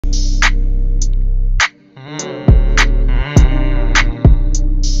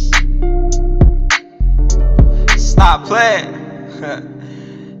play it.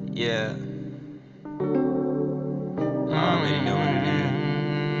 Yeah. I already know what it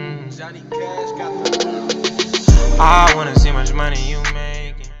is. Johnny Cash got the. I wanna see much money you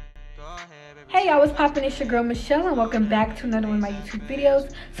making. Hey y'all, what's poppin'? It's your girl Michelle and welcome back to another one of my YouTube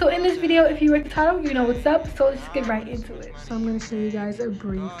videos. So in this video, if you read the title, you know what's up, so let's get right into it. So I'm gonna show you guys a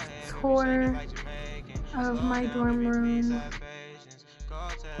brief tour of my dorm room.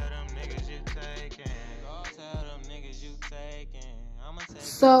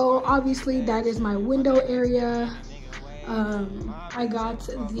 So obviously that is my window area. I got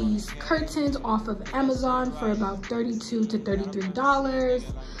these curtains off of Amazon for about $32 to $33.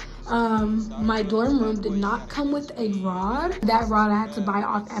 My dorm room did not come with a rod. That rod I had to buy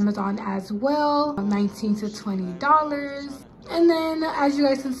off Amazon as well, $19 to $20. And then as you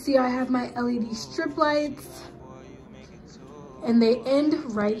guys can see, I have my LED strip lights and they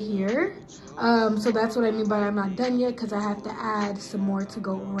end right here. So that's what I mean by I'm not done yet, because I have to add some more to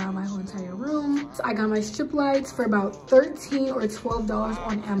go around my whole entire room. So I got my strip lights for about $13 or $12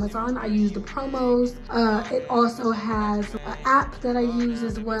 on Amazon. I use the promos. It also has an app that I use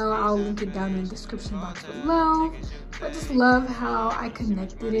as well. I'll link it down in the description box below. I just love how I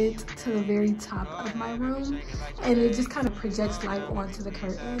connected it to the very top of my room, and it just kind of projects light onto the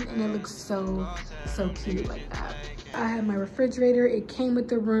curtain, and it looks so cute like that. I have my refrigerator. It came with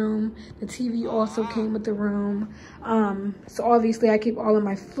the room. The TV also came with the room. So obviously I keep all of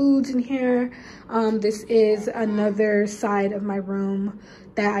my foods in here. This is another side of my room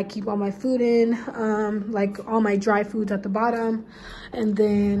that I keep all my food in, like all my dry foods at the bottom, and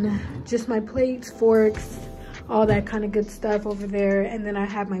then just my plates, forks, all that kind of good stuff over there. And then I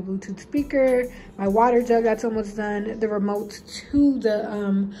have my Bluetooth speaker, my water jug that's almost done, the remote to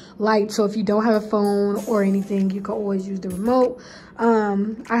the light, so if you don't have a phone or anything, you can always use the remote. I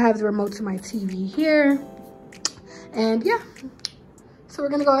have the remote to my TV here, and yeah, so we're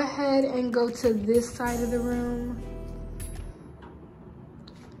gonna go ahead and go to this side of the room.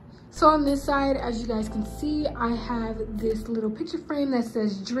 So on this side, as you guys can see, I have this little picture frame that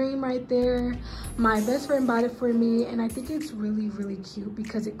says Dream right there. My best friend bought it for me, and I think it's really cute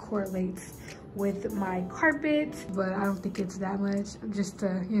because it correlates with my carpet, but I don't think it's that much, just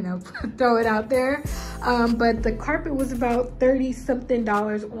to, you know, throw it out there. But the carpet was about $30-something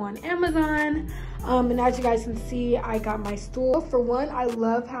on Amazon. And as you guys can see, I got my stool. For one, I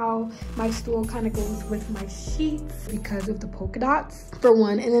love how my stool kind of goes with my sheets because of the polka dots, for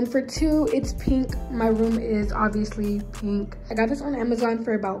one. And then for two, it's pink. My room is obviously pink. I got this on Amazon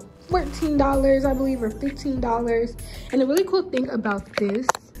for about $14, I believe, or $15. And the really cool thing about this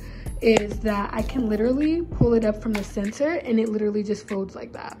is that I can literally pull it up from the center and it literally just folds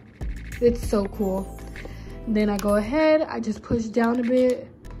like that. It's so cool. And then I go ahead, I just push down a bit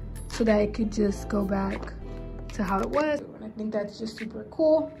so that it could just go back to how it was. And I think that's just super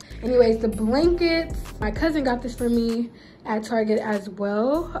cool. Anyways, the blankets, my cousin got this for me at Target as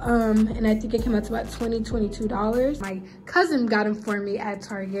well. And I think it came out to about $20, $22. My cousin got them for me at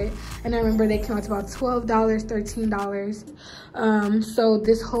Target, and I remember they came out to about $12, $13. So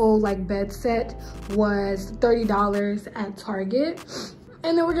this whole like bed set was $30 at Target.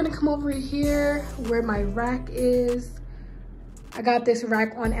 And then we're gonna come over here where my rack is. I got this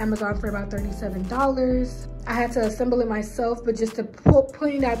rack on Amazon for about $37. I had to assemble it myself, but just to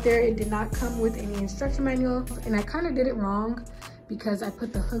putting it out there, it did not come with any instruction manual. And I kind of did it wrong because I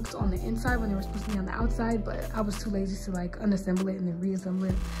put the hooks on the inside when they were supposed to be on the outside, but I was too lazy to like unassemble it and then reassemble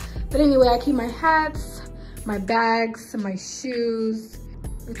it. But anyway, I keep my hats, my bags, and my shoes.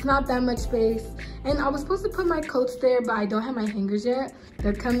 It's not that much space. And I was supposed to put my coats there, but I don't have my hangers yet.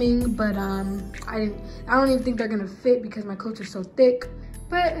 They're coming, but I don't even think they're gonna fit because my coats are so thick.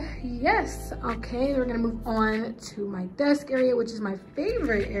 But yes, okay, we're gonna move on to my desk area, which is my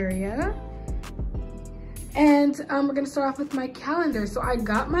favorite area. And we're gonna start off with my calendar. So I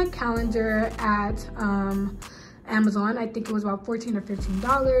got my calendar at Amazon. I think it was about $14 or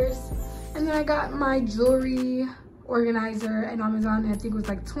 $15. And then I got my jewelry organizer at Amazon, and I think it was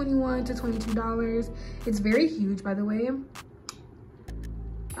like $21 to $22. It's very huge, by the way.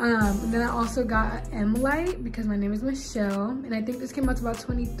 Then I also got M light because my name is Michelle, and I think this came out to about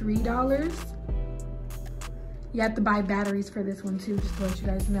 $23. You have to buy batteries for this one too, just to let you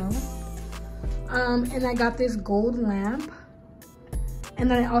guys know. And I got this gold lamp,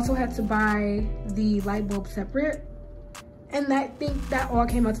 and then I also had to buy the light bulb separate, and I think that all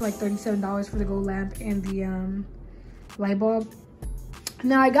came out to like $37 for the gold lamp and the light bulb.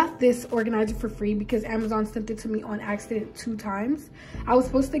 Now I got this organizer for free because Amazon sent it to me on accident 2 times. I was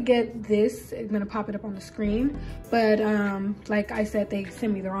supposed to get this, I'm gonna pop it up on the screen, but like I said, they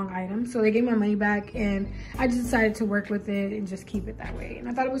sent me the wrong item. So they gave my money back and I just decided to work with it and just keep it that way. And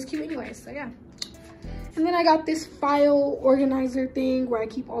I thought it was cute anyway, so yeah. And then I got this file organizer thing where I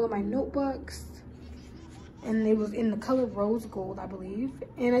keep all of my notebooks. And it was in the color rose gold, I believe.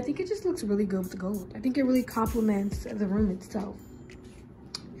 And I think it just looks really good with the gold. I think it really complements the room itself.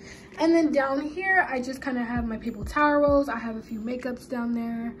 And then down here, I just kind of have my paper towels. I have a few makeups down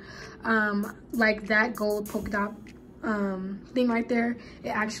there. Like that gold polka dot thing right there. It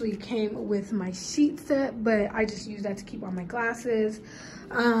actually came with my sheet set, but I just use that to keep on my glasses.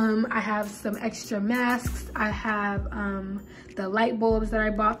 I have some extra masks. I have the light bulbs that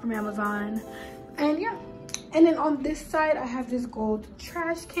I bought from Amazon. And yeah. And then on this side, I have this gold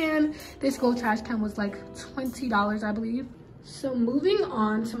trash can. This gold trash can was like $20, I believe. So moving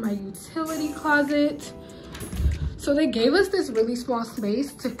on to my utility closet. So they gave us this really small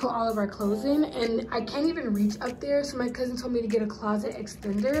space to put all of our clothes in, and I can't even reach up there. So my cousin told me to get a closet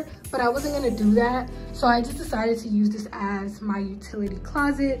extender, but I wasn't gonna do that. So I just decided to use this as my utility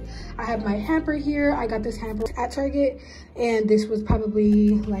closet. I have my hamper here. I got this hamper at Target, and this was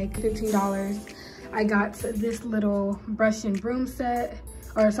probably like $15. I got this little brush and broom set,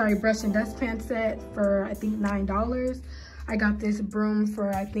 or sorry, brush and dustpan set for I think $9. I got this broom for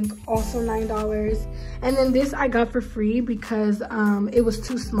I think also $9. And then this I got for free because it was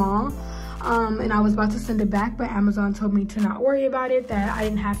too small. And I was about to send it back, but Amazon told me to not worry about it, that I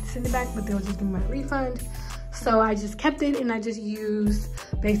didn't have to send it back, but they'll just give me my refund. So I just kept it, and I just used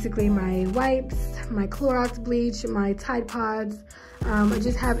basically my wipes, my Clorox bleach, my Tide Pods. I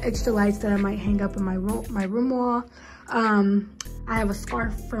just have extra lights that I might hang up in my room wall. I have a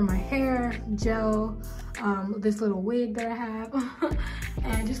scarf for my hair, gel, this little wig that I have,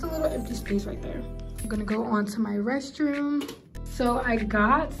 and just a little empty space right there. I'm gonna go on to my restroom. So I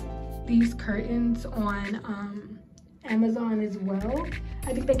got these curtains on Amazon as well.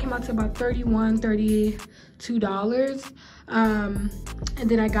 I think they came out to about $31, $32. And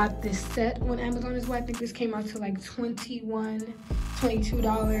then I got this set on Amazon as well. I think this came out to like $21,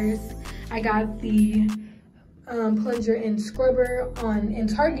 $22. I got the plunger and scrubber in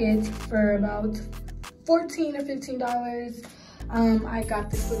Target for about $14 or $15. I got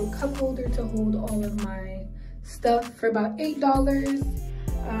this little cup holder to hold all of my stuff for about $8.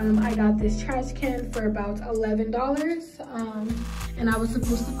 I got this trash can for about $11. And I was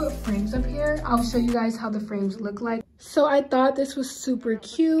supposed to put frames up here. I'll show you guys how the frames look like. So I thought this was super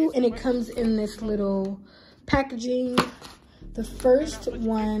cute, and it comes in this little packaging. The first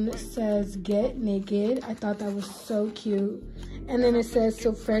one says "Get Naked." I thought that was so cute. And then it says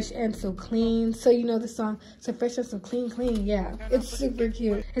 "So fresh and so clean." So you know the song, "So fresh and so clean, clean." Yeah, it's super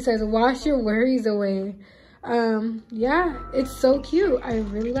cute. It says "Wash your worries away." Yeah, it's so cute. I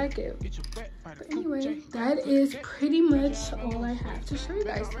really like it. But anyway, that is pretty much all I have to show you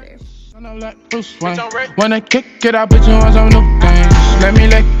guys today. When I kick it, I put you on some new things. Let me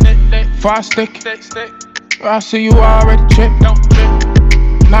lick, fast stick. I see you already tripped.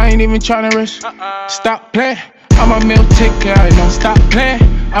 And I ain't even tryna risk. Stop playing. I'm a meal ticket. I don't stop playing.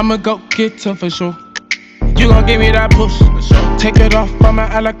 I'ma go get her for sure. You gon' give me that push. Take it off, I'ma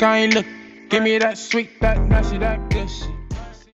act like I ain't look. Give me that sweet, that nasty, that good shit.